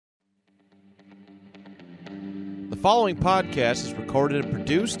following podcast is recorded and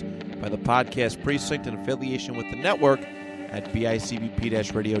produced by the Podcast Precinct in affiliation with the network at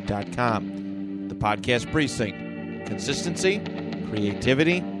bicbp-radio.com. The Podcast Precinct. Consistency,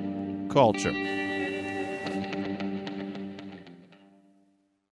 creativity, culture.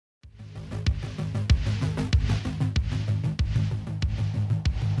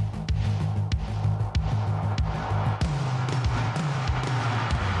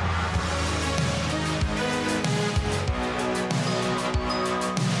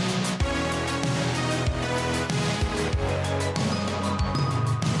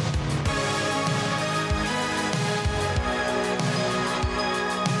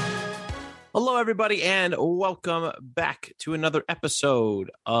 Hello, everybody, and welcome back to another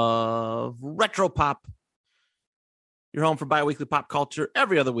episode of Retro Pop, your home for bi-weekly pop culture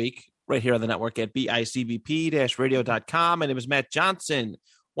every other week, right here on the network at bicbp-radio.com. My name is Matt Johnson,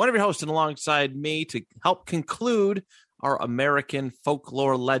 one of your hosts, and alongside me to help conclude our American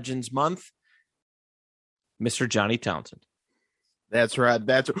Folklore Legends Month, Mr. Johnny Townsend. That's right.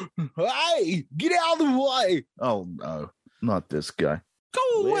 Hey, get out of the way. Oh, no, not this guy.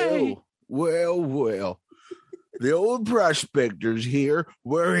 Go away. Well. The old prospector's here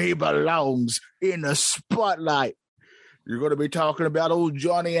where he belongs, in the spotlight. You're going to be talking about old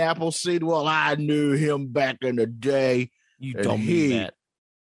Johnny Appleseed. Well, I knew him back in the day. You don't mean that.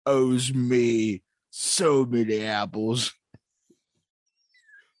 Owes me so many apples.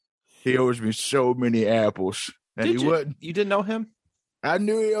 He owes me so many apples. And You didn't know him? I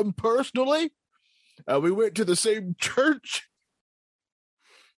knew him personally. We went to the same church.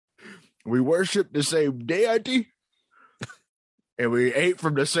 We worshiped the same deity, and we ate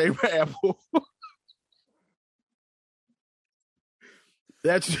from the same apple.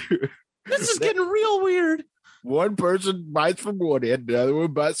 This is getting real weird. One person bites from one end, the other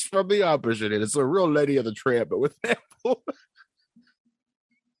one bites from the opposite end. It's a real Lady of the Tramp, but with an apple.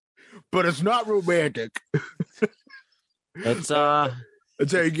 But it's not romantic. That's how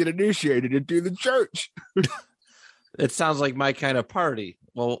you get initiated into the church. It sounds like my kind of party.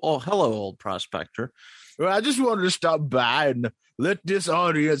 Well, hello, old prospector. Well, I just wanted to stop by and let this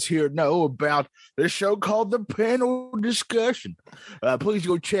audience here know about this show called The Panel Discussion. Please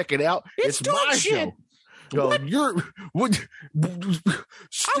go check it out. It's my show. What? What?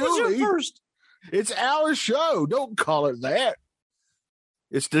 I was your first. It's our show. Don't call it that.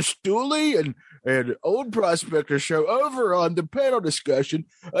 It's the Stooley and Old Prospector show over on The Panel Discussion.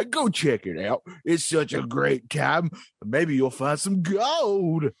 Go check it out. It's such a great time. Maybe you'll find some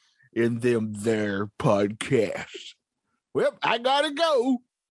gold in them there podcasts. Well, I gotta go.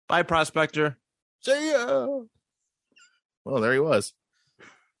 Bye, Prospector. See ya. Well, there he was.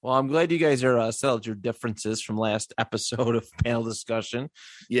 Well, I'm glad you guys are settled your differences from last episode of Panel Discussion.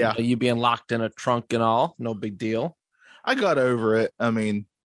 Yeah. You being locked in a trunk and all. No big deal. I got over it. I mean,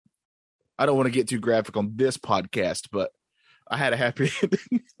 I don't want to get too graphic on this podcast, but I had a happy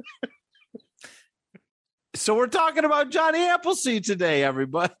ending. So we're talking about Johnny Appleseed today,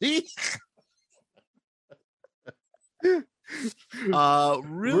 everybody. We're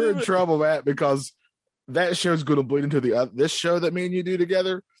in trouble, Matt, because that show's going to bleed into this show that me and you do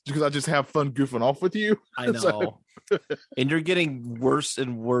together, because I just have fun goofing off with you. I know. So. And you're getting worse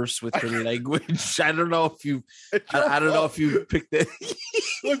and worse with your language. I don't know if you picked it.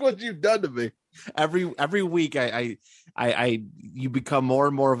 Look what you've done to me. Every week I you become more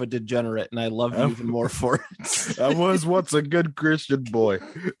and more of a degenerate, and I love you even more for it. I was once a good Christian boy.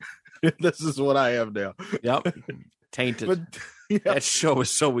 This is what I am now. Yep. Tainted. But, yeah. That show is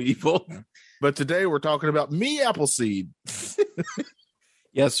so evil. But today we're talking about me, Appleseed.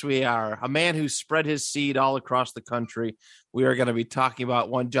 Yes, we are. A man who spread his seed all across the country. We are going to be talking about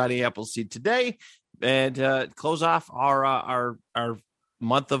one Johnny Appleseed today, and close off our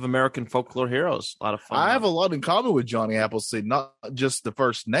month of American folklore heroes. A lot of fun. I have a lot in common with Johnny Appleseed, not just the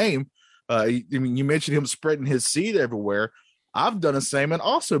first name. I mean, you mentioned him spreading his seed everywhere. I've done the same and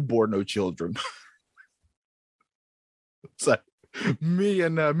also bore no children. So me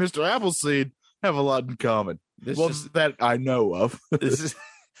and Mr. Appleseed have a lot in common. That I know of. I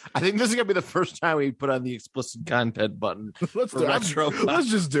think this is gonna be the first time we put on the explicit content button. Let's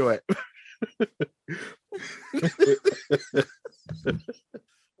just do it.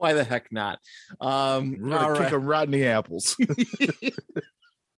 Why the heck not? We're gonna kick them right in the apples.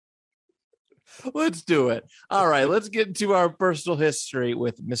 Let's do it. All right, let's get into our personal history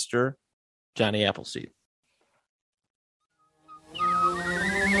with Mr. Johnny Appleseed.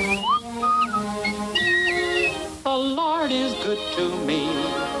 The Lord is good to me,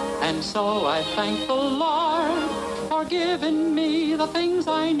 and so I thank the Lord for given me the things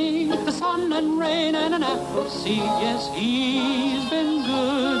I need, the sun and rain and an apple seed. Yes, he's been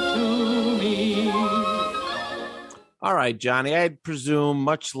good to me. All right, Johnny, I presume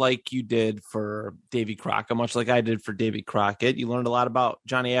much like you did for Davy Crockett, much like I did for Davy Crockett, you learned a lot about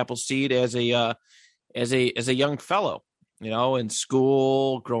Johnny Appleseed as a young fellow, in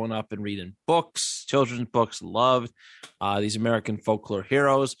school, growing up and reading books, children's books, loved these American folklore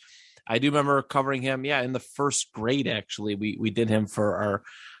heroes. I do remember covering him, in the first grade, actually. We did him for our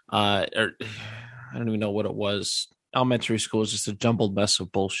I don't even know what it was. Elementary school is just a jumbled mess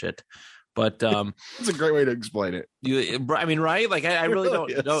of bullshit. But that's a great way to explain it. Right? Like I really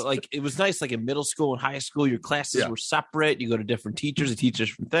don't know. Like it was nice. Like in middle school and high school, your classes were separate. You go to different teachers. They teach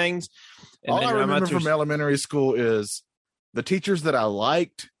different things. And all I remember from elementary school is the teachers that I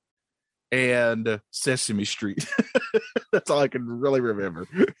liked and Sesame Street. That's all I can really remember.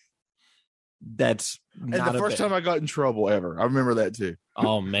 That's and the first time I got in trouble ever. I remember that too.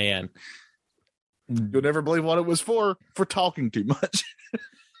 Oh man, you'll never believe what it was for talking too much.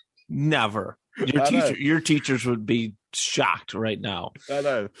 Never. Your teachers would be shocked right now. I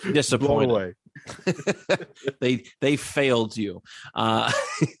know. Disappointed. They failed you.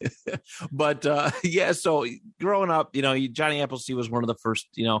 But so growing up, Johnny Appleseed was one of the first,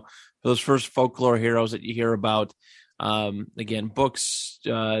 those first folklore heroes that you hear about. Again, books,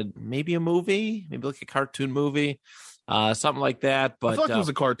 maybe a movie, maybe like a cartoon movie, something like that. But I thought it was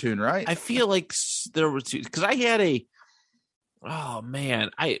a cartoon, right? I feel like there was, because I had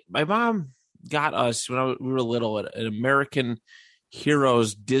my mom got us when we were little an American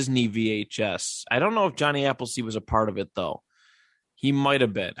Heroes Disney VHS. I don't know if Johnny Appleseed was a part of it though. He might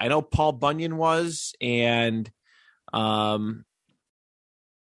have been. I know Paul Bunyan was, and the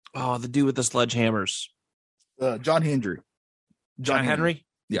dude with the sledgehammers. John Henry. John Henry?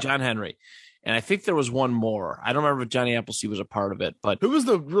 Yeah. John Henry. And I think there was one more. I don't remember if Johnny Appleseed was a part of it, but who was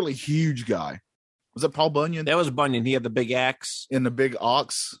the really huge guy? Was it Paul Bunyan? That was Bunyan. He had the big axe. And the big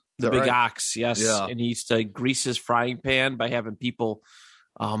ox. The big ox, yes. Yeah. And he used to grease his frying pan by having people.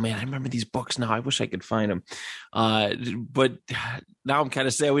 Oh, man, I remember these books now. I wish I could find them. But now I'm kind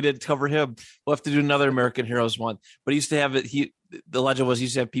of sad we didn't cover him. We'll have to do another American Heroes one. But he used to have it. The legend was he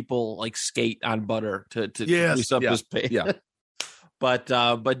used to have people like skate on butter to grease up his pan. Yeah. But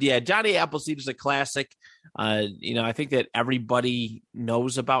Johnny Appleseed is a classic. I think that everybody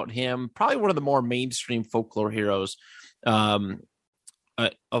knows about him. Probably one of the more mainstream folklore heroes of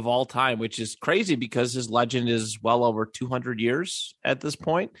all time, which is crazy because his legend is well over 200 years at this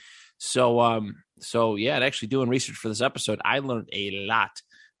point. So actually doing research for this episode, I learned a lot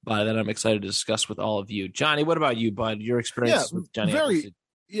that I'm excited to discuss with all of you. Johnny, what about you, bud? Your experience with Johnny Appleseed?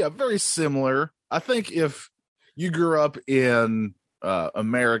 Very similar. I think if you grew up in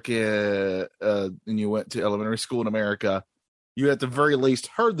America and you went to elementary school in America, you at the very least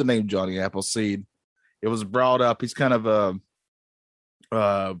heard the name Johnny Appleseed. It was brought up. He's kind of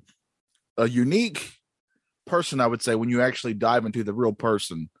a unique person, I would say, when you actually dive into the real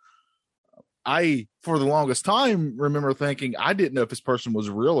person. I, for the longest time, remember thinking I didn't know if this person was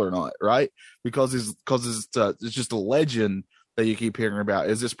real or not, right? Because it's just a legend that you keep hearing about.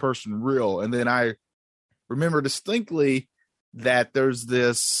 Is this person real? And then I remember distinctly that there's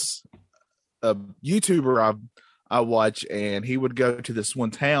this YouTuber I watch, and he would go to this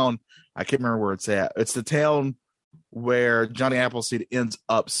one town. I can't remember where it's at. It's the town where Johnny Appleseed ends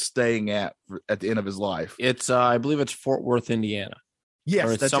up staying at the end of his life. It's I believe it's Fort Worth, Indiana. Yes,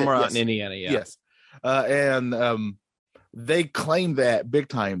 or it's somewhere out in Indiana. Yeah. Yes, and they claim that big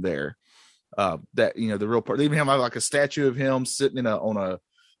time there. That the real part. They even have like a statue of him sitting on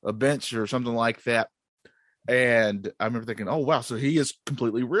a bench or something like that. And I remember thinking, oh wow, so he is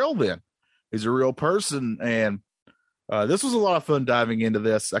completely real then. He's a real person, and this was a lot of fun diving into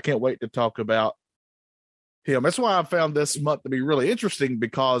this. I can't wait to talk about him. That's why I found this month to be really interesting,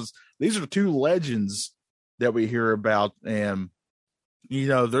 because these are two legends that we hear about, and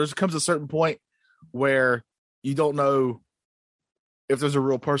there comes a certain point where you don't know if there's a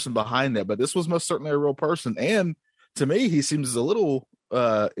real person behind that, but this was most certainly a real person. And to me, he seems a little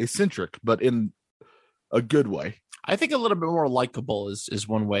eccentric, but in a good way. I think a little bit more likable is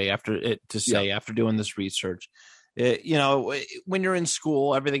one way after doing this research. When you're in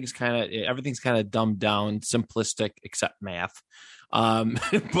school, everything's kind of dumbed down, simplistic, except math.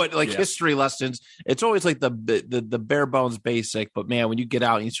 But history lessons, it's always like the bare bones basic. But man, when you get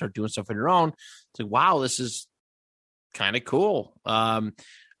out and you start doing stuff on your own, it's like, wow, this is kind of cool.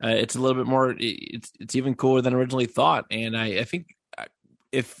 It's a little bit more. It's even cooler than originally thought. And I think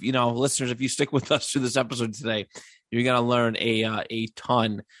if listeners, if you stick with us through this episode today, you're gonna learn a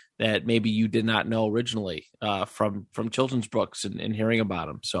ton that maybe you did not know originally from children's books and hearing about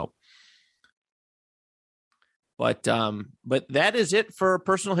them. So, but that is it for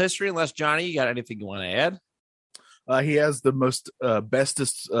personal history. Unless Johnny, you got anything you want to add? He has the most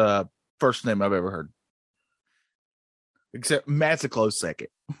bestest first name I've ever heard. Except Matt's a close second.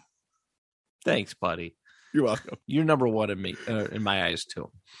 Thanks, buddy. You're welcome. You're number one in my eyes too.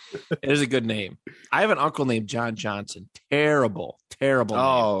 It is a good name. I have an uncle named John Johnson. Terrible name.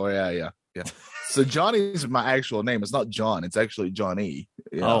 Oh yeah. So Johnny's my actual name. It's not John. It's actually Johnny.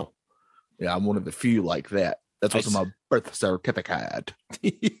 You know? Oh, yeah. I'm one of the few like that. That's what's on my birth certificate.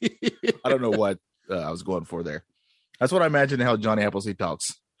 I don't know what I was going for there. That's what I imagine how Johnny Appleseed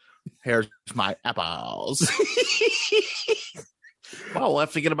talks. Here's my apples. Well, we'll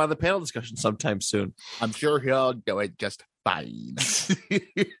have to get him on the panel discussion sometime soon. I'm sure he'll do it just fine.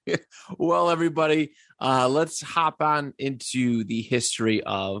 Well, everybody, let's hop on into the history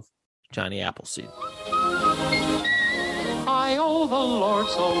of Johnny Appleseed. I owe the Lord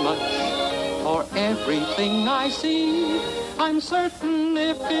so much for everything I see. I'm certain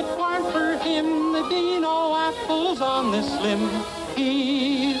if it weren't for him, there'd be no apples on this limb.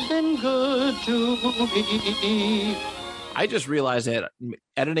 He's been good to me. I just realized that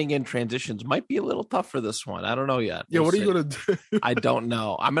editing in transitions might be a little tough for this one. I don't know yet. Yeah, what are you gonna do? I don't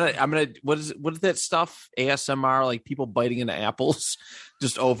know. I'm gonna. What is that stuff? ASMR, like people biting into apples,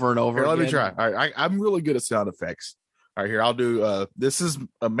 just over and over. Here, let me again? try. All right, I'm really good at sound effects. All right, here I'll do. This is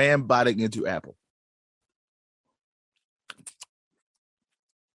a man biting into apple.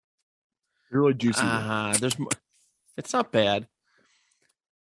 Really juicy. There's. It's not bad.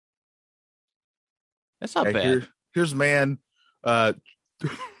 It's not bad. Here's man.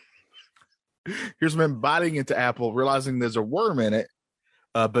 Here's man biting into apple, realizing there's a worm in it,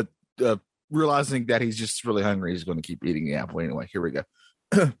 but realizing that he's just really hungry. He's going to keep eating the apple anyway. Here we go.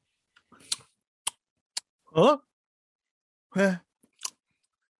 Huh? All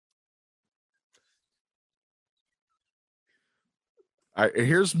right,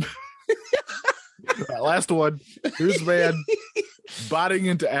 here's last one. Here's man biting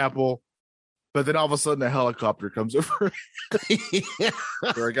into apple, but then all of a sudden a helicopter comes over.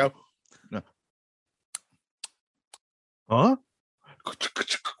 There we go. No. Huh?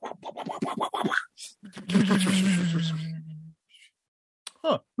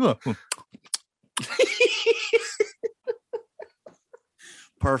 Huh.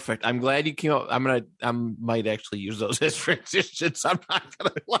 Perfect. I'm glad you came up. I might actually use those as transitions. I'm not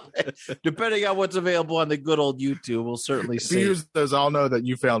gonna lie. Depending on what's available on the good old YouTube, we'll certainly If you see. use those, I'll know that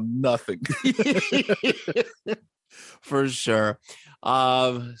you found nothing. For sure.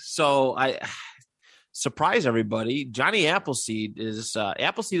 So I surprise everybody. Johnny Appleseed is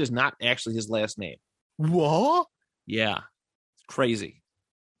not actually his last name. What? Yeah. It's crazy.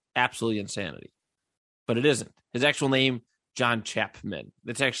 Absolutely insanity. But it isn't. His actual name, John Chapman.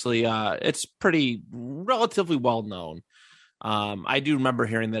 It's actually it's pretty relatively well known. I do remember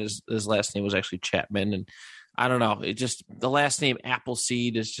hearing that his last name was actually Chapman, and I don't know. It just the last name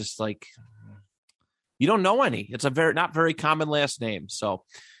Appleseed is just like you don't know any. It's a not very common last name, so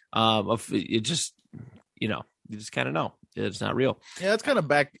it just you just kind of know it's not real. Yeah, it's kind of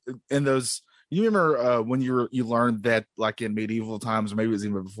back in those. You remember when you learned that, like in medieval times, or maybe it was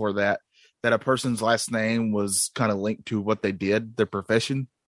even before that a person's last name was kind of linked to what they did, their profession.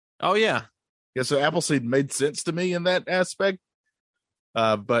 Oh yeah. Yeah, so Appleseed made sense to me in that aspect.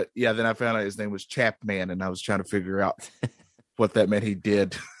 But yeah, then I found out his name was Chapman, and I was trying to figure out what that meant he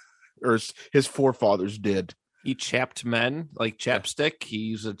did, or his forefathers did. He chapped men like chapstick. He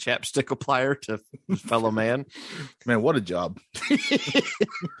used a chapstick applier to his fellow man. Man, what a job.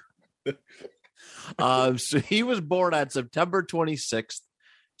 So he was born on September 26th,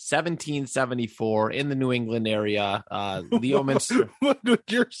 1774 in the New England area. Leominster. What did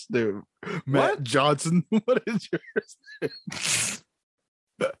yours do? Matt What? Johnson. What is yours?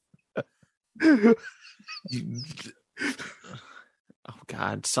 Oh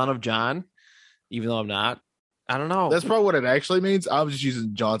God, son of John. Even though I'm not, I don't know. That's probably what it actually means. I was just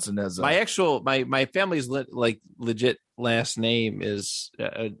using Johnson as a. My family's legit last name is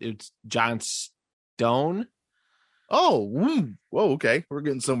it's John Stone. Oh, whoa, okay. We're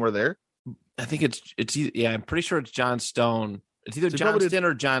getting somewhere there. I think it's yeah. I'm pretty sure it's John Stone. It's either So probably Johnston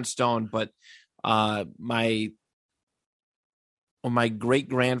or John Stone. But my great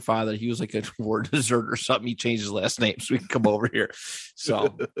grandfather, he was like a war desert or something. He changed his last name so we can come over here.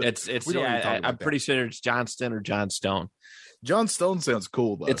 So it's We don't need to talk about I'm pretty sure it's Johnston or John Stone. John Stone sounds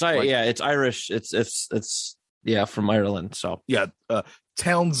cool though. It's it's Irish. It's from Ireland. So yeah.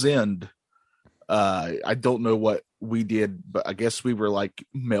 Townsend. I don't know what we did, but I guess we were like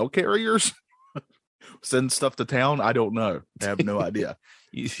mail carriers. Send stuff to town. I don't know. I have no idea.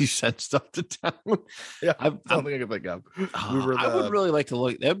 You sent stuff to town. Yeah, I don't think I can think of. I would really like to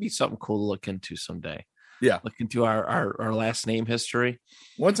look. That would be something cool to look into someday. Yeah, look into our last name history.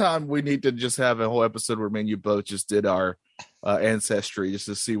 One time we need to just have a whole episode where me and you both just did our ancestry just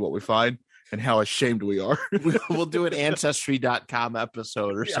to see what we find and how ashamed we are. We'll do an ancestry.com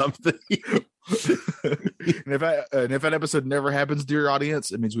episode or something. And if that episode never happens, dear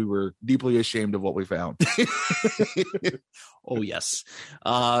audience, it means we were deeply ashamed of what we found. Oh yes.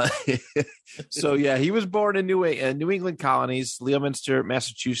 So yeah, he was born in New England colonies, Leominster,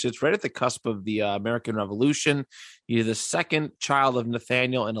 Massachusetts, right at the cusp of the American Revolution. He's the second child of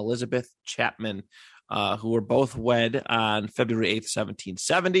Nathaniel and Elizabeth Chapman, who were both wed on February 8th,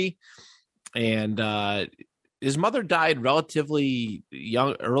 1770. And his mother died relatively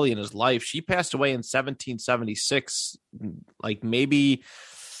young, early in his life. She passed away in 1776, like maybe,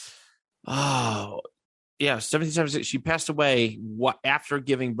 1776. She passed away after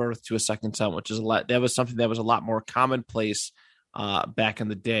giving birth to a second son, which is a lot. That was something that was a lot more commonplace back in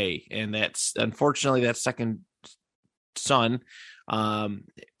the day. And that's unfortunately that second son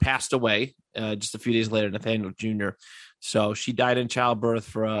passed away just a few days later, Nathaniel Jr. So she died in childbirth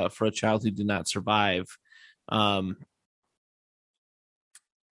for a child who did not survive. And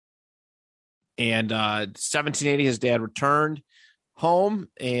 1780, his dad returned home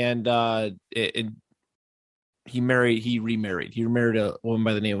and he remarried. He remarried a woman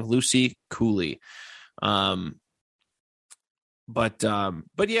by the name of Lucy Cooley. But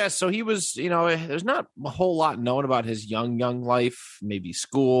yeah, so he was, there's not a whole lot known about his young life, maybe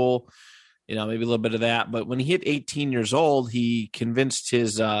school, maybe a little bit of that. But when he hit 18 years old, he convinced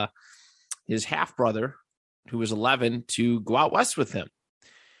his half brother, who was 11, to go out west with him.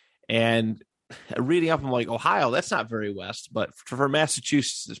 And reading up, I'm like, Ohio, that's not very west, but for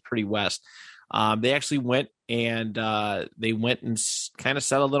Massachusetts, it's pretty west. They actually went and kind of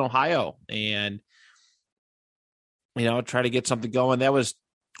settled in Ohio and, try to get something going.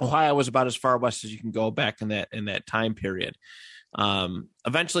 Ohio was about as far west as you can go back in that time period.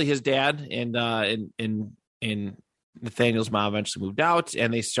 Eventually his dad and Nathaniel's mom eventually moved out,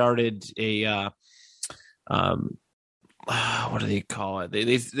 and they started what do they call it?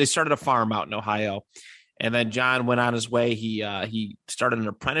 They started a farm out in Ohio, and then John went on his way. He started an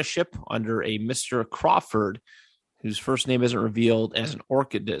apprenticeship under a Mr. Crawford, whose first name isn't revealed, as an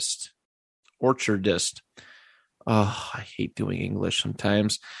orchardist. Oh, I hate doing English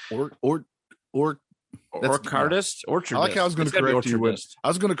sometimes. Orchardist. I like how I was going to correct you with. I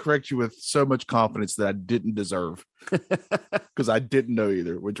was going to correct you with so much confidence that I didn't deserve, because I didn't know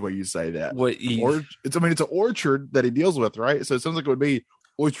either which way you say that. It's an orchard that he deals with, right? So it sounds like it would be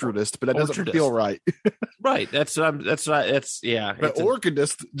orchardist, but that doesn't feel right. Right. But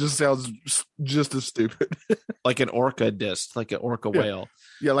orchardist just sounds just as stupid. Like an orchardist, like an orca whale.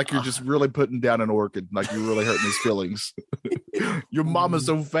 Yeah, like you're just really putting down an orchid, like you're really hurting his feelings. Your mama's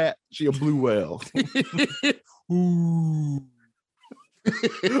so fat, she a blue whale. Ooh.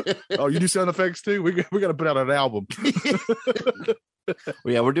 Oh, you do sound effects too? We got to put out an album. Well,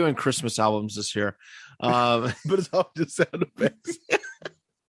 yeah, we're doing Christmas albums this year. But it's all just sound effects.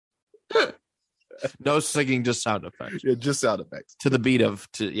 No singing, just sound effects. Yeah, just sound effects. To the beat of,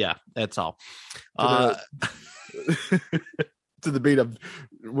 that's all. To the beat of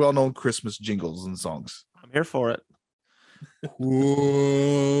well-known Christmas jingles and songs. I'm here for it.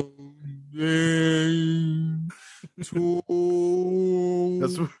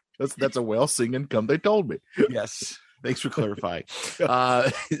 That's a whale singing. Come, they told me. Yes. Thanks for clarifying. So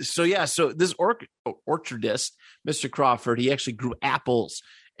this orchardist, Mr. Crawford, he actually grew apples,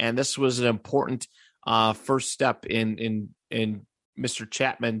 and this was an important first step in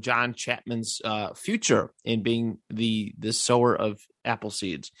Mr. John Chapman's future in being the sower of apple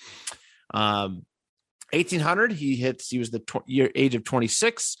seeds. 1800, he was the age of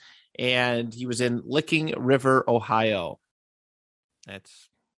 26, and he was in Licking River, Ohio. That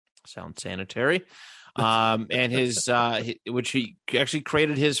sounds sanitary. And which he actually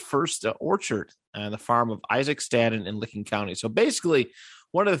created his first orchard on the farm of Isaac Stadden in Licking County. So basically,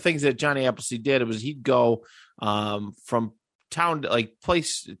 one of the things that Johnny Appleseed did was he'd go from town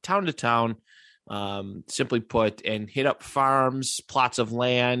to town, simply put, and hit up farms, plots of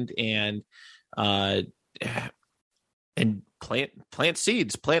land, and plant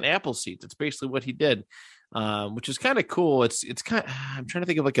seeds, plant apple seeds. That's basically what he did. which is kind of cool. It's kind. I'm trying to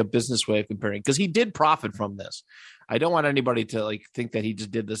think of like a business way of comparing, because he did profit from this. I don't want anybody to like think that he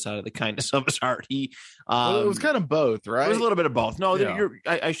just did this out of the kindness of his heart. He, it was kind of both, right? It was a little bit of both. No, Yeah.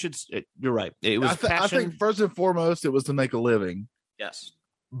 you're right. It was I passion. think first and foremost, it was to make a living, Yes.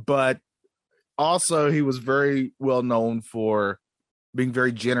 but also he was very well known for being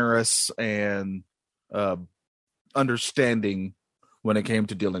very generous and understanding when it came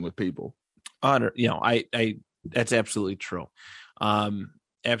to dealing with people. Honor, I that's absolutely true.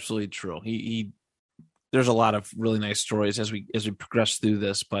 Absolutely true. He there's a lot of really nice stories as we progress through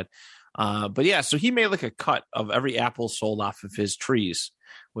this, but yeah, so he made like a cut of every apple sold off of his trees,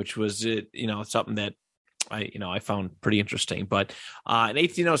 which was something that I found pretty interesting. But in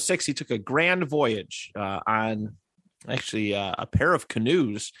 1806, he took a grand voyage on actually a pair of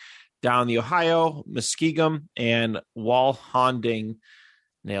canoes down the Ohio, Muskingum, and Walhonding.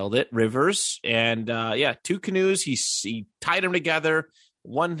 Nailed it. Rivers. And 2 canoes. He tied them together.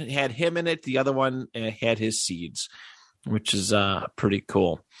 One had him in it. The other one had his seeds, which is pretty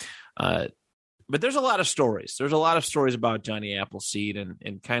cool. But there's a lot of stories. There's a lot of stories about Johnny Appleseed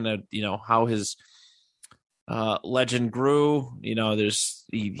and kind of, how his legend grew.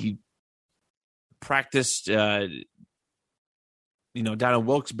 He practiced, down in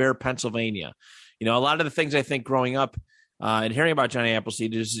Wilkes-Barre, Pennsylvania. A lot of the things I think growing up, and hearing about Johnny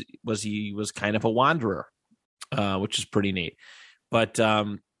Appleseed was he was kind of a wanderer, which is pretty neat. But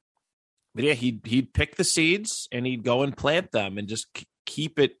yeah, he'd pick the seeds and he'd go and plant them and just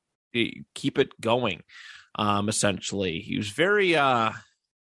keep it going. Essentially, he was very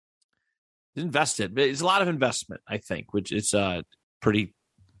invested. It's a lot of investment, I think, which is a pretty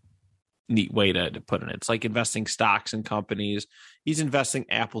neat way to put it. It's like investing stocks in companies. He's investing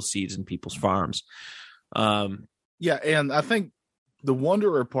apple seeds in people's farms. Yeah, and I think the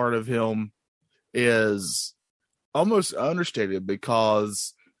wanderer part of him is almost understated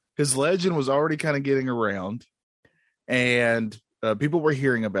because his legend was already kind of getting around, and people were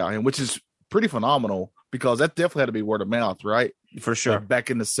hearing about him, which is pretty phenomenal because that definitely had to be word of mouth, right? For sure. Back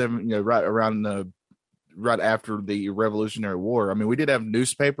in the right after the Revolutionary War. I mean, we did have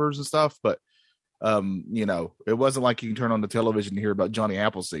newspapers and stuff, but it wasn't like you can turn on the television to hear about Johnny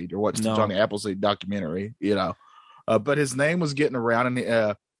Appleseed or watch the Johnny Appleseed documentary, but his name was getting around,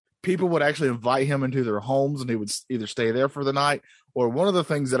 and people would actually invite him into their homes, and he would either stay there for the night, or one of the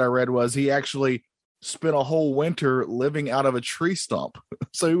things that I read was he actually spent a whole winter living out of a tree stump.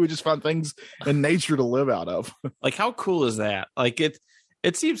 So he would just find things in nature to live out of. Like, how cool is that? Like, it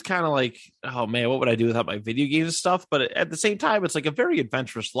seems kind of like, oh man, what would I do without my video games and stuff? But at the same time, it's like a very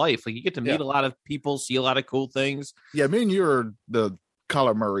adventurous life. Like, you get to meet a lot of people, see a lot of cool things. Yeah, me and you are the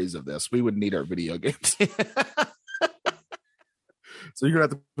Kyler Murrays of this. We would need our video games. So you're gonna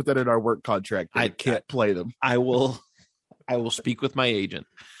have to put that in our work contract. I can't play them. I will speak with my agent.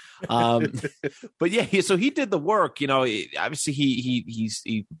 But yeah, so he did the work. Obviously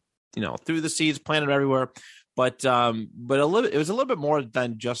he threw the seeds, planted everywhere. But it was a little bit more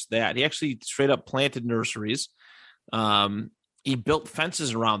than just that. He actually straight up planted nurseries. He built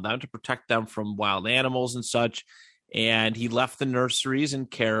fences around them to protect them from wild animals and such. And he left the nurseries in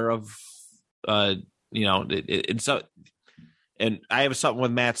care of, and I have something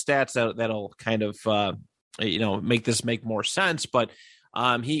with Matt Stats that'll kind of, make this make more sense. But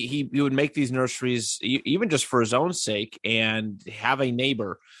he would make these nurseries even just for his own sake and have a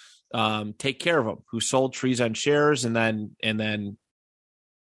neighbor take care of him who sold trees on shares, and then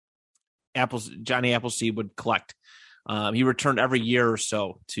Johnny Appleseed would collect. He returned every year or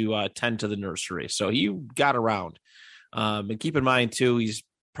so to tend to the nursery. So he got around. And keep in mind too, he's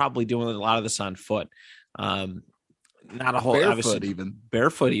probably doing a lot of this on foot. Not a whole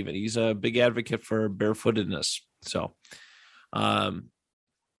barefoot even. He's a big advocate for barefootedness. So,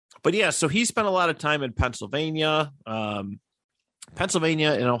 but yeah, so he spent a lot of time in Pennsylvania and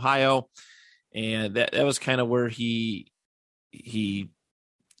Ohio, and that was kind of where he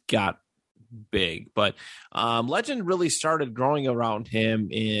got big. But legend really started growing around him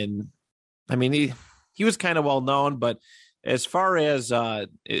he was kind of well known, but as far as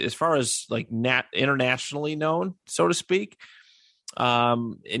like internationally known, so to speak, in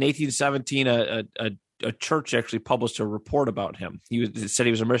 1817, a church actually published a report about him. It said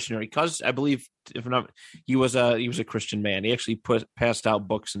he was a missionary because I believe, if not, he was a Christian man. He actually passed out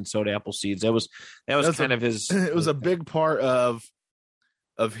books and sowed apple seeds. That was kind of his. It was a big part of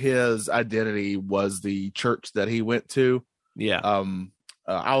his identity was the church that he went to. Yeah.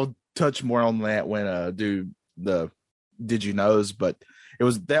 I'll touch more on that when I do the Did You Knows, but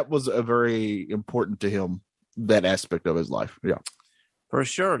that was a very important to him, that aspect of his life. Yeah. For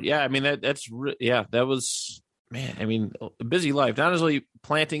sure. Yeah. I mean, that was, man, I mean, a busy life, not only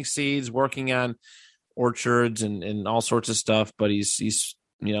planting seeds, working on orchards and all sorts of stuff, but he's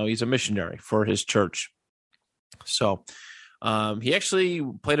a missionary for his church. So he actually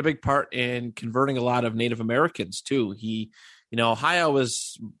played a big part in converting a lot of Native Americans too. Ohio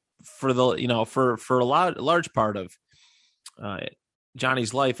was for a large part of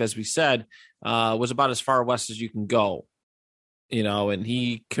Johnny's life, as we said, was about as far west as you can go, and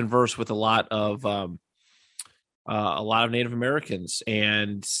he conversed with a lot of Native Americans,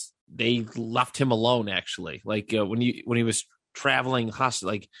 and they left him alone. Actually, like when he was traveling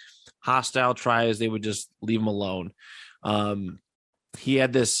hostile tribes, they would just leave him alone. He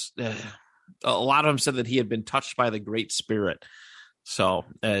had this. A lot of them said that he had been touched by the Great Spirit, so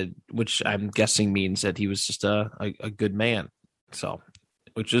which I'm guessing means that he was just a good man. So,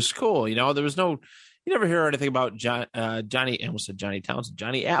 which is cool. There was no. You never hear anything about Johnny. I almost said Johnny Townsend.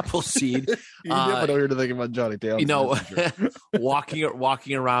 Johnny Appleseed. You never don't hear anything about Johnny Townsend.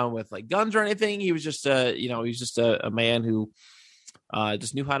 Walking around with like guns or anything. He was just a man who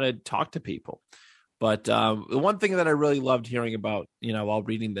just knew how to talk to people. But the one thing that I really loved hearing about, while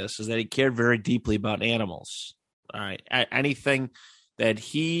reading this, is that he cared very deeply about animals. All right, anything that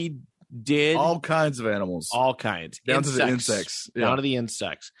he did, all kinds of animals, all kinds, down to the insects, down to the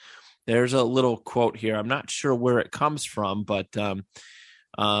insects. There's a little quote here. I'm not sure where it comes from, but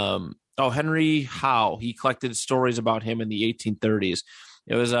Henry Howe, he collected stories about him in the 1830s.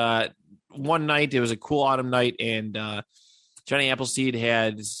 It was one night, it was a cool autumn night, and Johnny Appleseed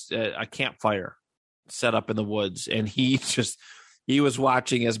had a campfire set up in the woods, and he was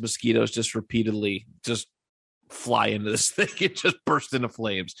watching as mosquitoes just repeatedly just fly into this thing. It just burst into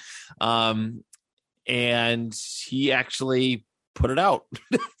flames. And he actually put it out.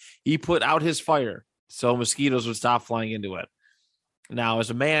 He put out his fire so mosquitoes would stop flying into it. Now, as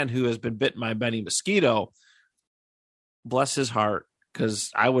a man who has been bitten by many mosquito, bless his heart,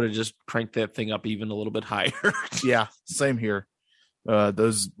 because I would have just cranked that thing up even a little bit higher. Yeah, same here.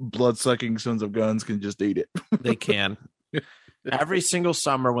 Those blood-sucking sons of guns can just eat it. They can. Every single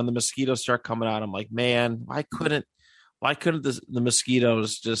summer when the mosquitoes start coming out, I'm like, man, why couldn't the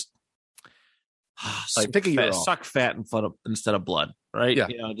mosquitoes just suck fat instead of blood, right? Yeah.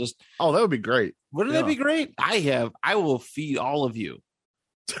 Just that would be great. Wouldn't that be great? I will feed all of you.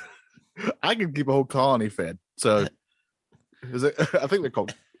 I can keep a whole colony fed. So I think they're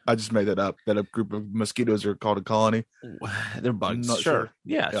called. I just made that up. That a group of mosquitoes are called a colony. They're bugs. Sure.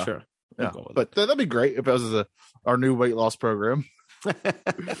 Yeah, sure. Yeah. But that'd be great if that was our new weight loss program.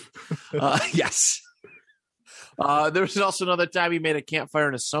 Yes. There was also another time he made a campfire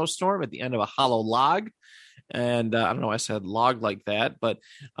in a snowstorm at the end of a hollow log. And I don't know why I said log like that, but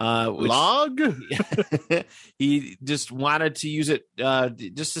log? He just wanted to use it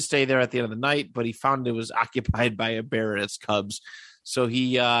just to stay there at the end of the night, but he found it was occupied by a bear and its cubs. So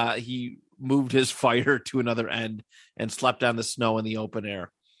he moved his fire to another end and slept on the snow in the open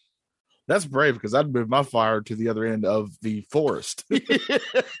air. That's brave, because I'd move my fire to the other end of the forest.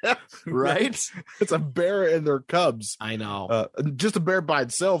 Right? It's a bear and their cubs. I know. Just a bear by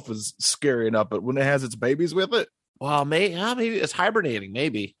itself is scary enough, but when it has its babies with it. Well, maybe it's hibernating,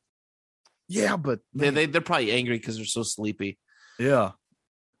 maybe. Yeah, but they're probably angry because they're so sleepy. Yeah.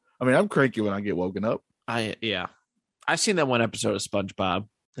 I mean, I'm cranky when I get woken up. I've seen that one episode of SpongeBob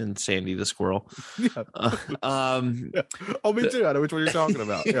and Sandy the squirrel. Yeah. Oh, me too. I know which one you're talking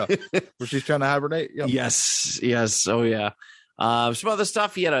about. Yeah. Where she's trying to hibernate. Yep. Yes. Oh, yeah. Some other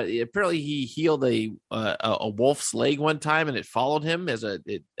stuff. Apparently he healed a wolf's leg one time, and it followed him as a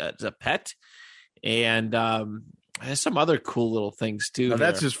pet. And there's some other cool little things too. Now,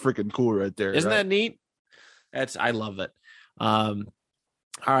 that's just freaking cool right there. Isn't that neat? I love it. All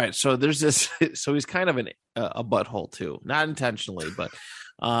right, so there's this. So he's kind of a butthole too, not intentionally, but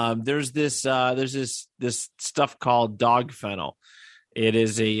there's this stuff called dog fennel. It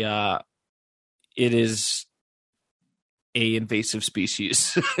is a invasive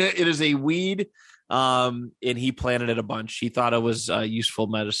species. It is a weed, and he planted it a bunch. He thought it was a useful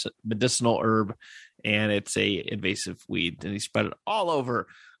medicinal herb, and it's a invasive weed, and he spread it all over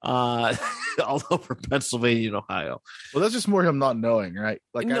Pennsylvania and Ohio. Well, that's just more him not knowing, right?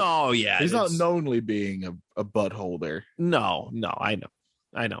 Like, he's not knowingly being a butthole there. No, I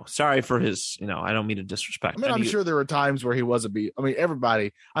know. Sorry for his, I don't mean to disrespect. I mean, I'm sure there were times where he was a bee. I mean,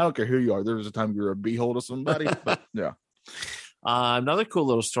 everybody, I don't care who you are. There was a time you were a beehole to somebody, but yeah. Another cool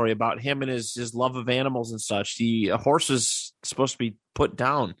little story about him and his love of animals and such. A horse was supposed to be put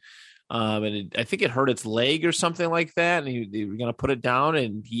down. And I think it hurt its leg or something like that. And they were going to put it down,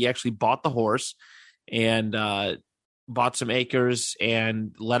 and he actually bought the horse and bought some acres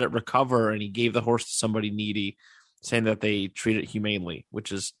and let it recover, and he gave the horse to somebody needy, saying that they treat it humanely,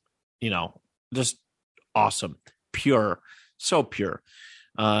 which is, just awesome. Pure, so pure.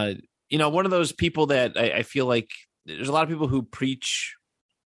 One of those people that I feel like there's a lot of people who preach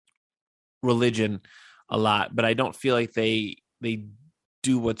religion a lot, but I don't feel like they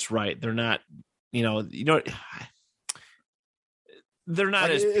do what's right. They're not, they're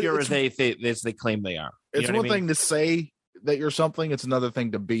not as pure as they claim they are. It's one thing to say that you're something. It's another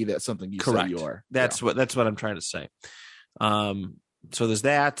thing to be that something you Correct. say you are. That's what I'm trying to say. So there's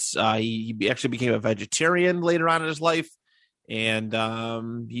that. He actually became a vegetarian later on in his life, and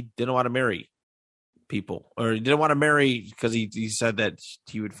he didn't want to marry people, or he didn't want to marry because he said that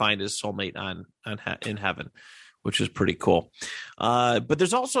he would find his soulmate in heaven, which is pretty cool. But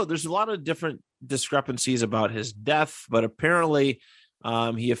there's a lot of different discrepancies about his death, but apparently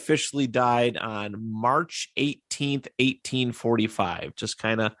he officially died on March 18th, 1845, just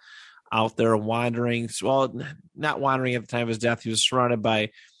kind of out there wandering. Well, not wandering at the time of his death. He was surrounded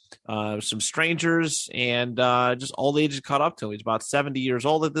by some strangers, and just old age had caught up to him. He's about 70 years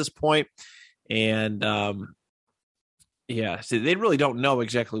old at this point. And so they really don't know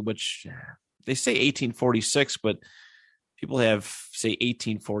exactly which. They say 1846, but people have say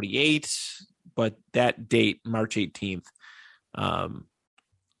 1848, but that date, March 18th.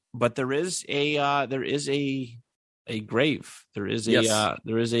 But there is a grave. There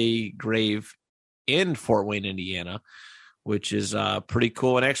is a grave in Fort Wayne, Indiana, which is pretty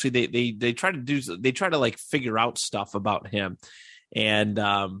cool. And actually they try to like figure out stuff about him. And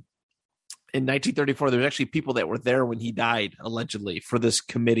in 1934, there's actually people that were there when he died, allegedly, for this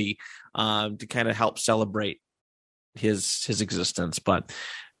committee to kind of help celebrate his existence. But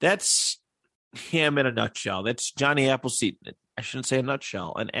that's him in a nutshell. That's Johnny Appleseed. I shouldn't say a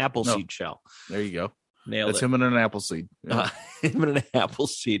nutshell, an Appleseed shell. There you go. Nailed That's it. him in an Appleseed. Yeah. Him in an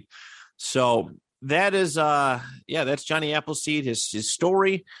Appleseed. So that is, that's Johnny Appleseed. His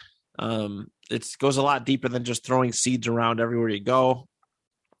story. It goes a lot deeper than just throwing seeds around everywhere you go.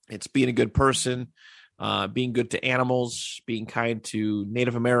 It's being a good person, being good to animals, being kind to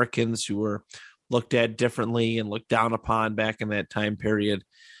Native Americans who were looked at differently and looked down upon back in that time period.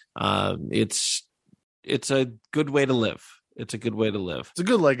 It's a good way to live. It's a good way to live. It's a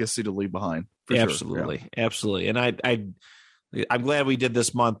good legacy to leave behind. Absolutely. Sure. Yeah. Absolutely. And I'm glad we did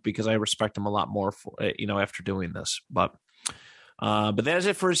this month because I respect him a lot more for, after doing this, but that is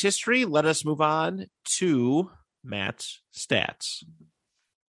it for his history. Let us move on to Matt's stats.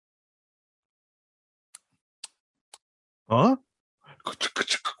 Huh?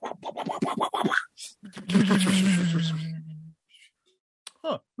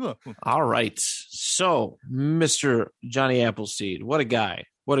 All right. So, Mr. Johnny Appleseed, what a guy.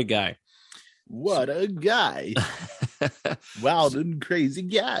 What a guy. What a guy. Wild and crazy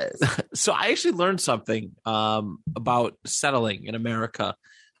guys. So I actually learned something about settling in America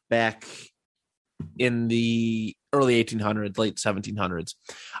back in the early 1800s, late 1700s.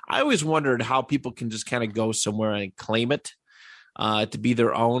 I always wondered how people can just kind of go somewhere and claim it to be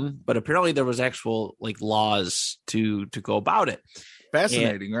their own, but apparently there was actual like laws to go about it.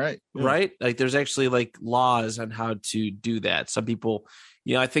 Fascinating, right? Yeah. Right? Like there's actually like laws on how to do that. Some people,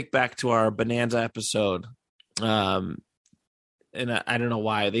 I think back to our Bonanza episode, and I don't know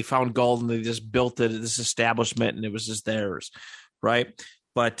why they found gold and they just built this establishment and it was just theirs, right?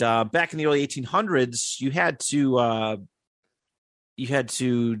 But back in the early 1800s, you had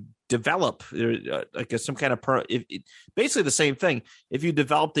to develop like some kind of basically the same thing. If you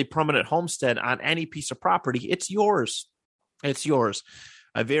developed a permanent homestead on any piece of property, it's yours. It's yours.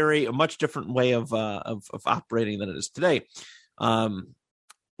 A much different way of operating than it is today.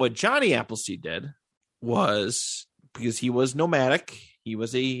 What Johnny Appleseed did was, because he was nomadic, he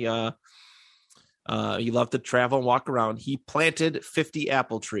was he loved to travel and walk around. He planted 50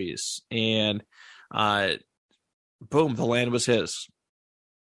 apple trees, and boom, the land was his.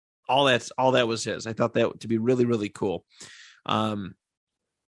 All that was his. I thought that to be really, really cool.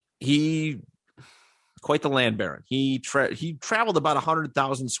 He quite the land baron. He traveled about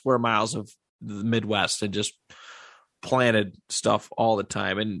 100,000 square miles of the Midwest and just planted stuff all the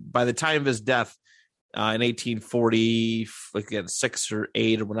time. And by the time of his death in 1840, again 6 or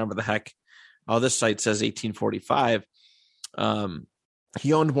 8 or whatever the heck. Oh, this site says 1845.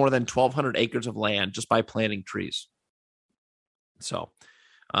 He owned more than 1,200 acres of land just by planting trees. So,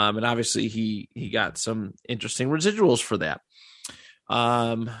 and obviously he got some interesting residuals for that.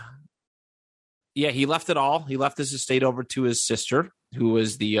 He left it all. He left his estate over to his sister, who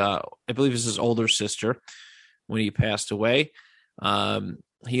was I believe is his older sister when he passed away.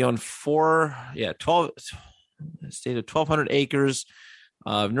 He owned 12. estate of 1,200 acres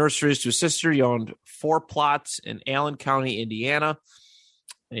of nurseries to his sister. He owned 4 plots in Allen County, Indiana,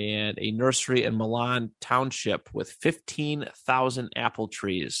 and a nursery in Milan Township with 15,000 apple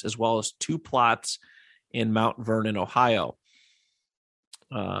trees, as well as 2 plots in Mount Vernon, Ohio.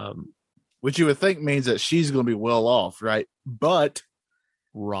 Which you would think means that she's going to be well off, right? But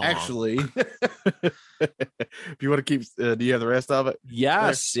wrong. Actually, if you want to keep, do you have the rest of it?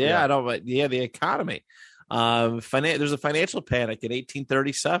 Yes. Yeah. I don't. Yeah. The economy. There's a financial panic in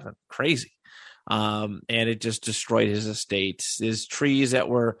 1837. Crazy. And it just destroyed his estate. His trees that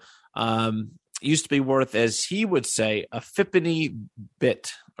were used to be worth, as he would say, a fippenny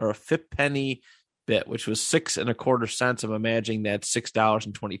bit, or a fippenny bit, which was 6 1/4 cents. I'm imagining that's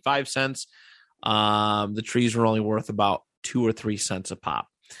 $6.25. The trees were only worth about 2 or 3 cents a pop.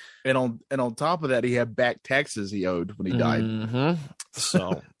 And on top of that, he had back taxes he owed when he died. Mm-hmm.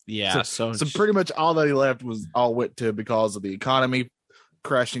 So yeah, so pretty much all that he left went to because of the economy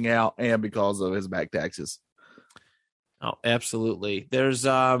crashing out and because of his back taxes. Oh, absolutely. There's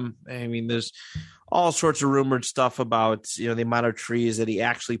there's all sorts of rumored stuff about, the amount of trees that he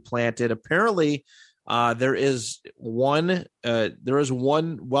actually planted. Apparently, there is one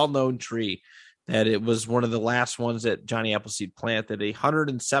well-known tree that it was one of the last ones that Johnny Appleseed planted, a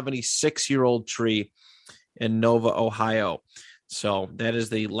 176-year-old tree in Nova, Ohio. So that is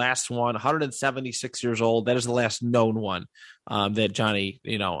the last one, 176 years old. That is the last known one that Johnny,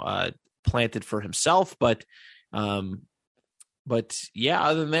 planted for himself. But yeah,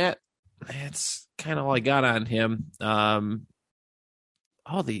 other than that, that's kind of all I got on him. They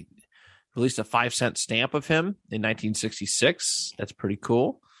released a 5-cent stamp of him in 1966. That's pretty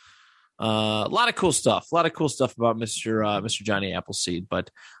cool. A lot of cool stuff about Mr. Johnny Appleseed. But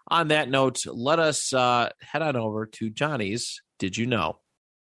on that note, let us head on over to Johnny's Did You Know?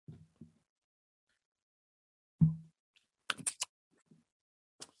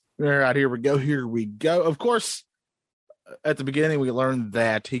 All right, here we go. Of course, at the beginning, we learned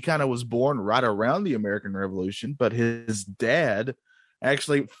that he kind of was born right around the American Revolution, but his dad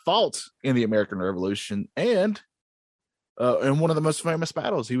actually fought in the American Revolution and in one of the most famous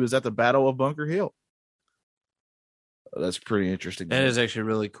battles. He was at the Battle of Bunker Hill. That's pretty interesting. That is actually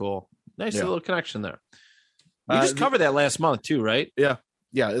really cool. Nice little connection there. We just The- covered that last month too, right? Yeah.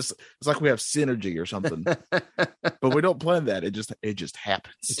 It's like we have synergy or something, but we don't plan that. It just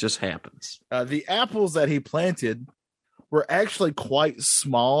happens. It just happens. The apples that he planted were actually quite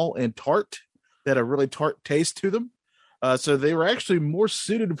small and tart, that had a really tart taste to them. So they were actually more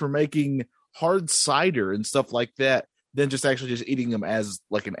suited for making hard cider and stuff like that than just eating them as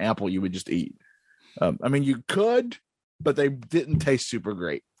like an apple you would just eat. You could, but they didn't taste super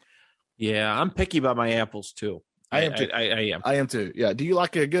great. Yeah, I'm picky about my apples too. I am too. I am too. Yeah. Do you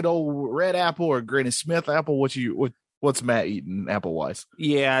like a good old red apple or Granny Smith apple? What's Matt eating apple wise?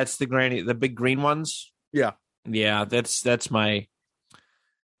 Yeah, it's the big green ones. Yeah. Yeah, that's my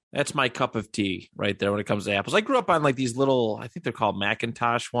cup of tea right there when it comes to apples. I grew up on like these little, I think they're called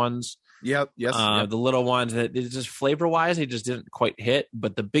Macintosh ones. Yep. Yes. Yep. The little ones that it's just flavor wise, they just didn't quite hit,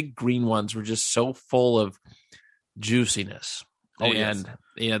 but the big green ones were just so full of juiciness. Oh, and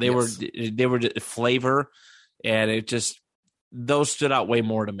yes. They were flavor, and those stood out way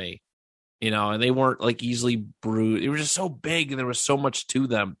more to me. And they weren't like easily brewed. They were just so big, and there was so much to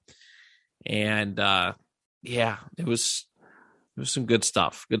them. And it was some good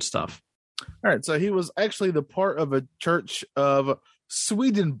stuff. Good stuff. All right. So he was actually the part of a church of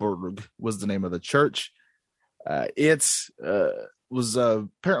Swedenborg was the name of the church. It was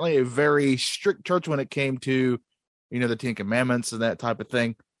apparently a very strict church when it came to, the 10 Commandments and that type of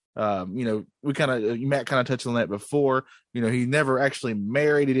thing. Matt kind of touched on that before. He never actually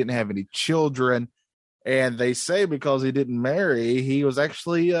married. He didn't have any children. And they say because he didn't marry, he was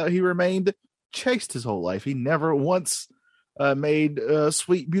actually, he remained chaste his whole life. He never once made a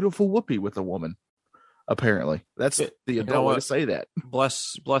sweet, beautiful whoopee with a woman. Apparently, that's the adult way to say that.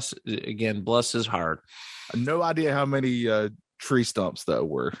 Bless his heart. No idea how many tree stumps though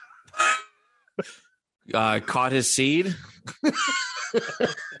were. Caught his seed.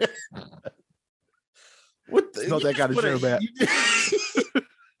 What? It's not that kind of show, Matt.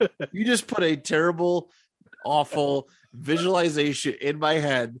 You just put a terrible, awful visualization in my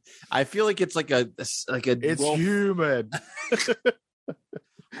head. I feel like it's like a. It's human.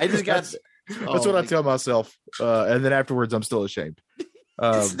 I just got. That's what I tell myself, and then afterwards, I'm still ashamed.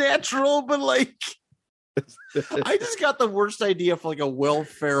 It's natural, but like, I just got the worst idea for like a Will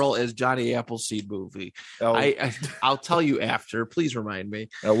Ferrell as Johnny Appleseed movie. I'll tell you after. Please remind me.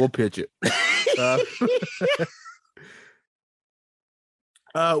 We'll pitch it.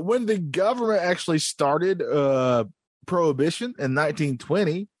 When the government actually started prohibition in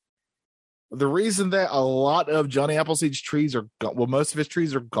 1920, the reason that a lot of Johnny Appleseed's trees are gone, well, most of his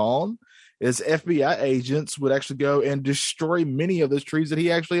trees are gone, is FBI agents would actually go and destroy many of those trees that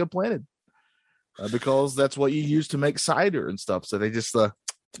he actually had planted, because that's what you use to make cider and stuff. So they just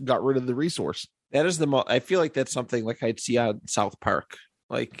got rid of the resource. That is I feel like that's something like I'd see on South Park.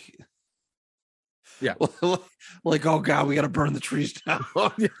 Like, yeah, like, oh God, we got to burn the trees down.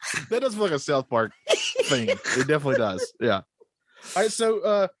 Yeah, that does feel like a South Park thing. It definitely does. Yeah. All right,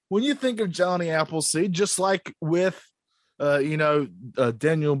 so when you think of Johnny Appleseed, just like with,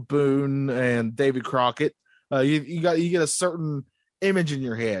 Daniel Boone and David Crockett, you get a certain image in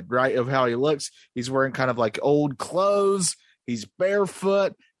your head, right, of how he looks. He's wearing kind of like old clothes. He's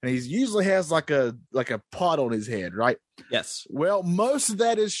barefoot, and he usually has like a pot on his head, right? Yes. Well, most of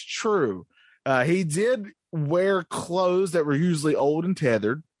that is true. He did wear clothes that were usually old and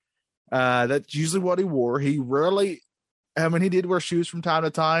tethered. That's usually what he wore. He rarely. He did wear shoes from time to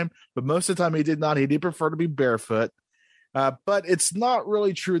time, but most of the time he did not. He did prefer to be barefoot. But it's not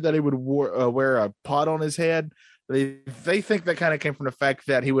really true that he would wear a pot on his head. They think that kind of came from the fact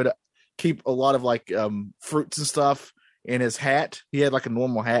that he would keep a lot of like fruits and stuff in his hat. He had like a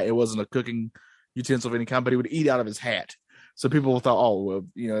normal hat. It wasn't a cooking utensil of any kind, but he would eat out of his hat. So people thought, oh, well,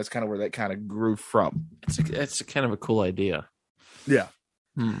 that's kind of where that kind of grew from. It's kind of a cool idea. Yeah.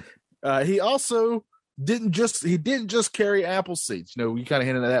 He also didn't just carry apple seeds. We kind of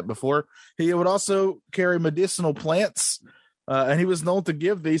hinted at that before. He would also carry medicinal plants, and he was known to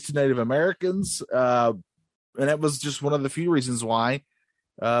give these to Native Americans. And that was just one of the few reasons why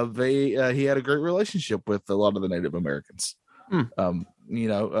he had a great relationship with a lot of the Native Americans. He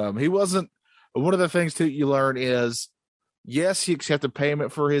wasn't. One of the things too you learn is, yes, he accepted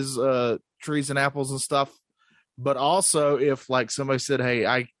payment for his trees and apples and stuff, but also if like somebody said, hey,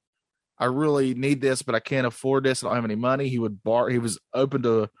 I really need this, but I can't afford this, I don't have any money, he would he was open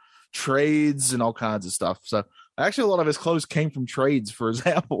to trades and all kinds of stuff. So actually a lot of his clothes came from trades for his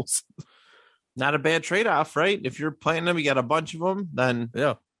apples. Not a bad trade-off, right? If you're planting them, you got a bunch of them, then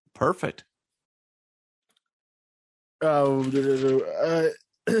yeah, perfect. All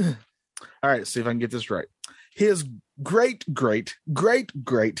right, see if I can get this right. His great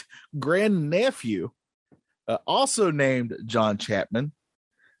grandnephew, also named John Chapman,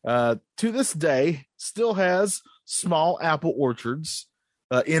 to this day still has small apple orchards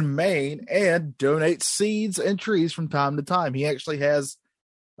in Maine and donates seeds and trees from time to time. He actually has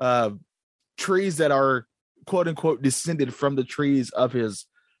trees that are quote unquote descended from the trees of his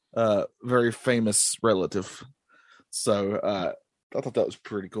very famous relative. So I thought that was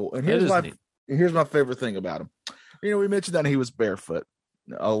pretty cool. And here's my favorite thing about him. We mentioned that he was barefoot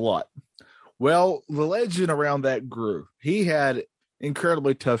a lot. Well, the legend around that grew. He had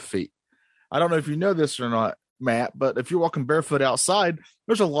incredibly tough feet. I don't know if you know this or not, Matt, but if you're walking barefoot outside,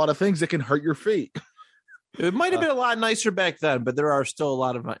 there's a lot of things that can hurt your feet. It might have been a lot nicer back then, but there are still a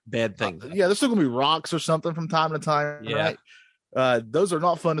lot of bad things. Yeah, there's still going to be rocks or something from time to time. Yeah. Right? Those are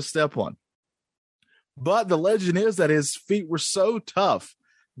not fun to step on. But the legend is that his feet were so tough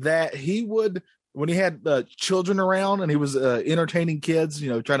that he would, when he had children around and he was entertaining kids,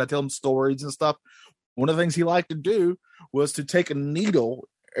 trying to tell them stories and stuff, one of the things he liked to do was to take a needle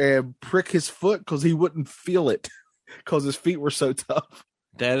and prick his foot because he wouldn't feel it because his feet were so tough.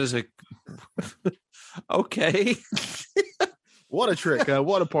 That is okay. What a trick.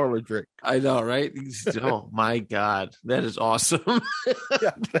 What a parlor trick. I know, right? Oh, my God. That is awesome.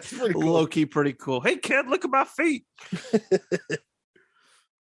 Yeah, that's pretty cool. Low-key pretty cool. Hey, kid, look at my feet.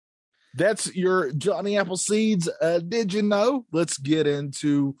 That's your Johnny Appleseeds. Did you know? Let's get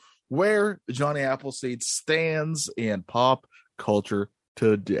into where Johnny Appleseed stands in pop culture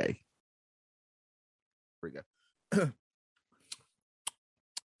today. Here we go.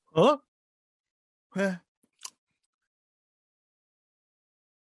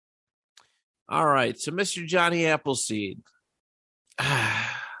 All right. So, Mr. Johnny Appleseed.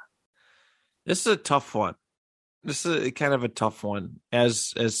 This is a tough one. This is kind of a tough one,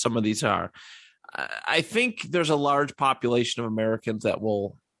 as some of these are. I think there's a large population of Americans that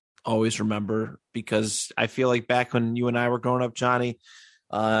will always remember, because I feel like back when you and I were growing up, Johnny,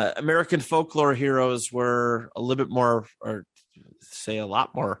 American folklore heroes were a little bit more, or say a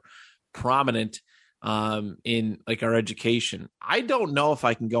lot more prominent in like our education. I don't know if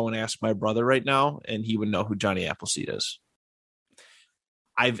I can go and ask my brother right now and he would know who Johnny Appleseed is.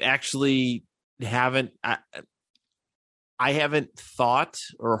 I've actually I haven't thought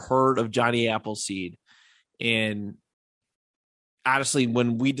or heard of Johnny Appleseed. And honestly,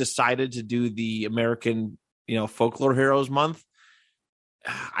 when we decided to do the American, Folklore Heroes Month,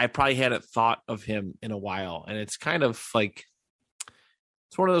 I probably hadn't thought of him in a while, and it's kind of like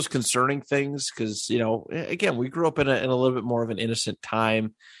it's one of those concerning things because again, we grew up in a little bit more of an innocent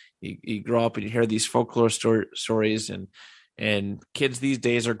time. You grow up and you hear these folklore stories, and kids these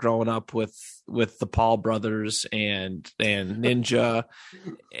days are growing up with the Paul brothers and Ninja,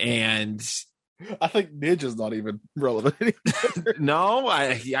 and I think Ninja's not even relevant anymore. No,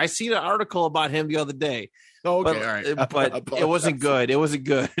 I seen an article about him the other day. Okay, but, all right. but it wasn't good. It wasn't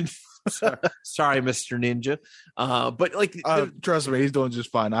good. Sorry, Mr. Ninja. But like, trust me, he's doing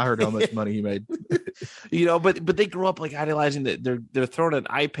just fine. I heard how much money he made. But they grew up like idolizing that they're throwing an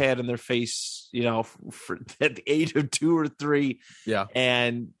iPad in their face, for at the age of 2 or 3. Yeah,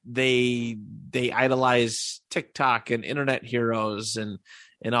 and they idolize TikTok and internet heroes and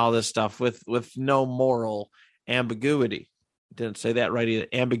all this stuff with no moral ambiguity. Didn't say that right either.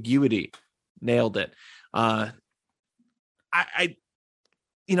 Ambiguity. Nailed it. I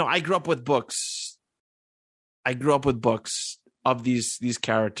grew up with books. I grew up with books of these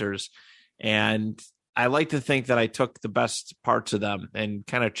characters, and I like to think that I took the best parts of them and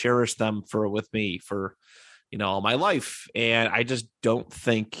kind of cherished them with me for, all my life. And I just don't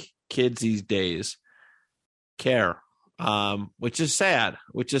think kids these days care, which is sad.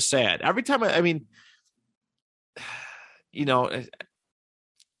 Every time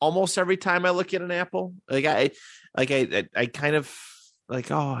almost every time I look at an apple, I kind of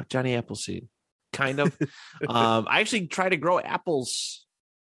like, oh, Johnny Appleseed, kind of. I actually tried to grow apples,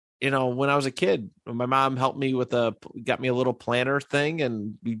 when I was a kid. My mom helped me got me a little planter thing,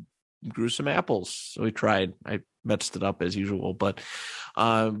 and we grew some apples. So we tried. I messed it up as usual, but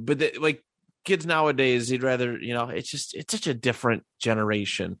kids nowadays, they'd rather, it's such a different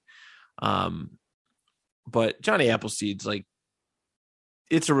generation. But Johnny Appleseed's like,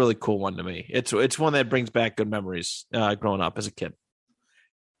 it's a really cool one to me. It's one that brings back good memories growing up as a kid.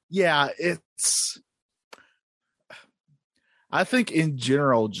 Yeah, I think in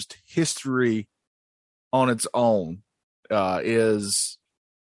general, just history on its own is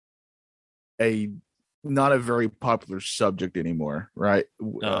not a very popular subject anymore, right?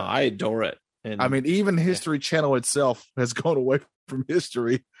 I adore it. And, even History Channel itself has gone away from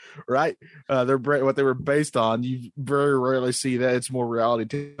history, right? What they were based on. You very rarely see that. It's more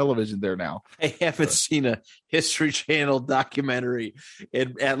reality television there now. I haven't seen a History Channel documentary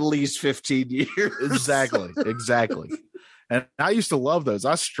in at least 15 years. Exactly. And I used to love those.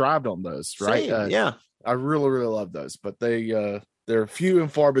 I strived on those, right? Same, yeah. I really, really love those, but they're few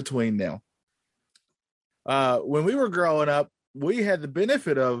and far between now. When we were growing up, we had the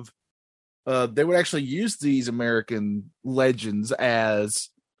benefit of they would actually use these American legends as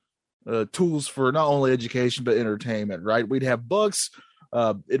tools for not only education but entertainment, right? We'd have books.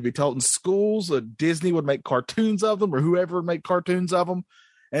 It'd be taught in schools. Disney would make cartoons of them, or whoever would make cartoons of them.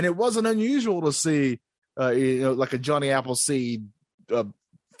 And it wasn't unusual to see, like a Johnny Appleseed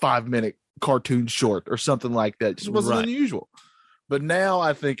 5-minute cartoon short or something like that. It just wasn't unusual. But now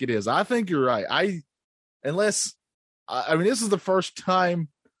I think it is. I think you're right. This is the first time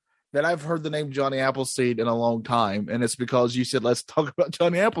that I've heard the name Johnny Appleseed in a long time, and it's because you said, let's talk about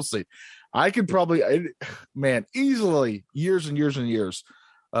Johnny Appleseed. I could probably, easily years and years and years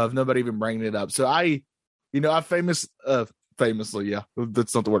of nobody even bringing it up. So I famously, yeah,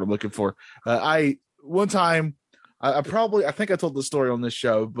 that's not the word I'm looking for. One time, I think I told the story on this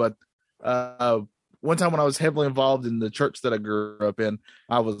show, but one time when I was heavily involved in the church that I grew up in,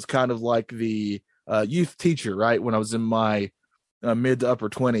 I was kind of like the youth teacher, right? When I was in my mid to upper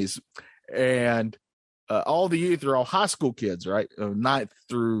 20s, and all the youth are all high school kids, right? 9th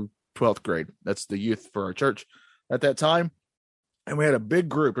through 12th grade. That's the youth for our church at that time. And we had a big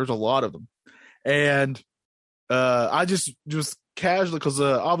group. There's a lot of them. And I just casually, because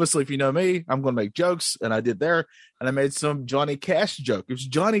obviously if you know me, I'm going to make jokes, and I did there, and I made some Johnny Cash joke. It was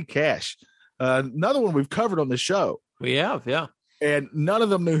Johnny Cash. Another one we've covered on the show. We have, yeah. And none of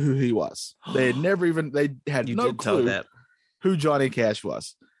them knew who he was. They had no clue who Johnny Cash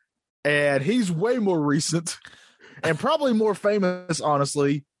was. And he's way more recent and probably more famous,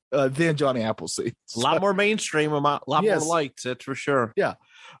 honestly, than Johnny Appleseed. A lot more mainstream, a lot more liked, that's for sure. Yeah.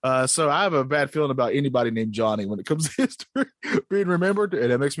 So I have a bad feeling about anybody named Johnny when it comes to history being remembered,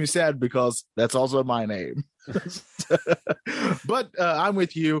 and it makes me sad because that's also my name. But I'm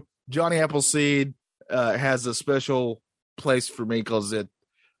with you. Johnny Appleseed has a special place for me because it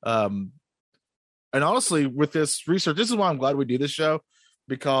and honestly, with this research, this is why I'm glad we do this show,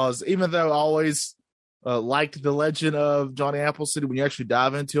 because even though I always liked the legend of Johnny Appleseed, when you actually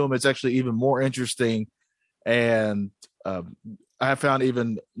dive into him, it's actually even more interesting. And I have found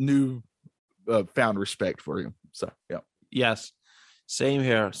even new found respect for him. So, yeah. Yes. Same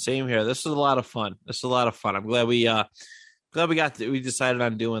here. Same here. This is a lot of fun. I'm glad we decided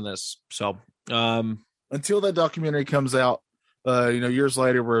on doing this. So, until that documentary comes out, years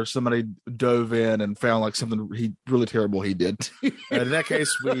later, where somebody dove in and found like something really terrible he did. In that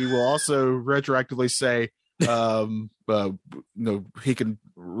case, we will also retroactively say, he can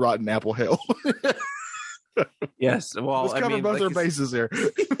rot in apple hell. Yes. Well, let's cover both our bases here.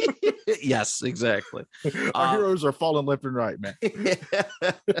 Yes, exactly. Our heroes are falling left and right, man.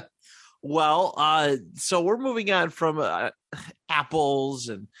 Well, so we're moving on from apples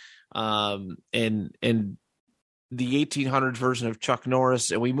and the 1800s version of Chuck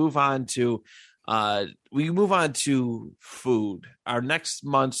Norris, and we move on to food. Our next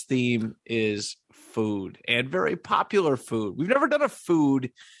month's theme is food, and very popular food. We've never done a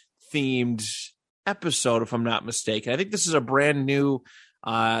food themed episode, if I'm not mistaken. I think this is a brand new,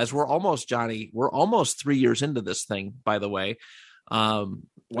 as we're almost 3 years into this thing, by the way.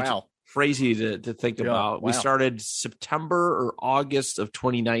 Wow. Crazy to think about. Wow. We started September or August of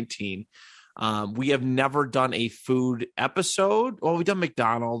 2019. We have never done a food episode. Well, we've done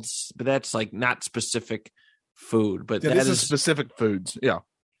McDonald's, but that's like not specific food. But this is specific foods. Yeah.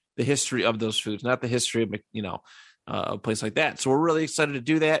 The history of those foods, not the history of, a place like that. So we're really excited to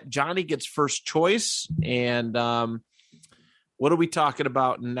do that. Johnny gets first choice. And what are we talking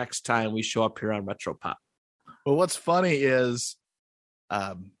about next time we show up here on Retro Pop? Well, what's funny is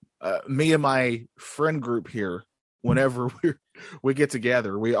me and my friend group here, whenever we get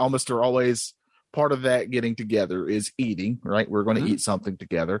together, we almost are always part of that getting together is eating, right? We're going to eat something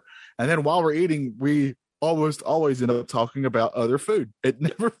together. And then while we're eating, we almost always end up talking about other food. It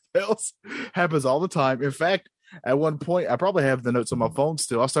never fails. Happens all the time. In fact, at one point, I probably have the notes on my phone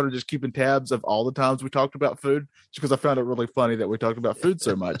still. I started just keeping tabs of all the times we talked about food just because I found it really funny that we talked about food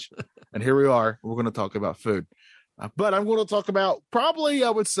so much. And here we are. We're going to talk about food. But I'm going to talk about probably, I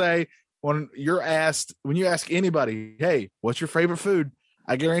would say, when you ask anybody, hey, what's your favorite food?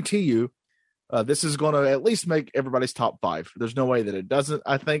 I guarantee you this is going to at least make everybody's top 5. There's no way that it doesn't.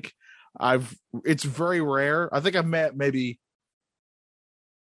 I think it's very rare. I think I've met maybe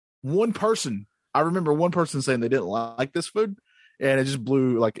one person. I remember one person saying they didn't like this food, and it just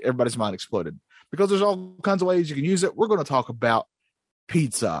blew, like, everybody's mind exploded because there's all kinds of ways you can use it. We're going to talk about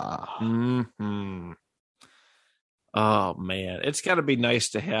pizza. Mm-hmm. Oh man, it's got to be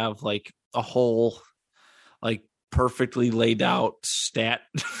nice to have like a whole, like, perfectly laid out stat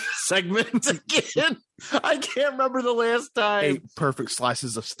segment again. I can't remember the last time. 8 perfect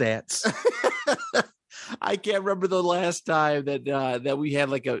slices of stats. I can't remember the last time that we had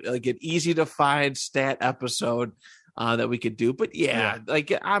like an easy to find stat episode that we could do. But yeah,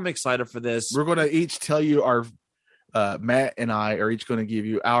 like, I'm excited for this. We're going to each tell you our Matt and I are each going to give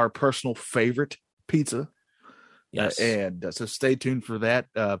you our personal favorite pizza. Yes. So stay tuned for that.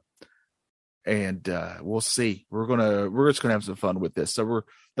 And we'll see. We're just gonna have some fun with this. So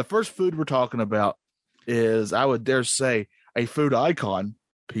the first food we're talking about is, I would dare say, a food icon,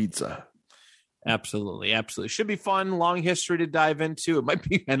 pizza. Absolutely. Should be fun. Long history to dive into. It might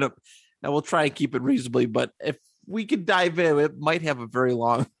be now we'll try and keep it reasonably, but if we could dive in, it might have a very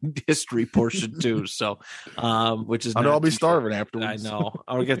long history portion too. So, which is, I know I'll be starving afterwards. I know.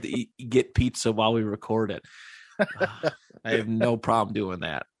 I'll get to get pizza while we record it. I have no problem doing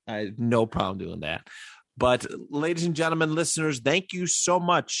that. But ladies and gentlemen, listeners, thank you so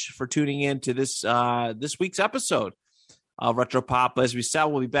much for tuning in to this week's episode of Retro Pop. As we said,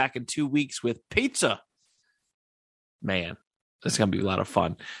 we'll be back in 2 weeks with pizza. Man, it's going to be a lot of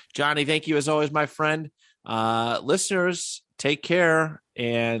fun. Johnny, thank you as always, my friend. Listeners, take care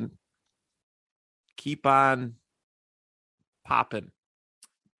and keep on popping.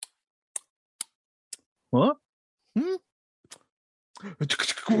 What?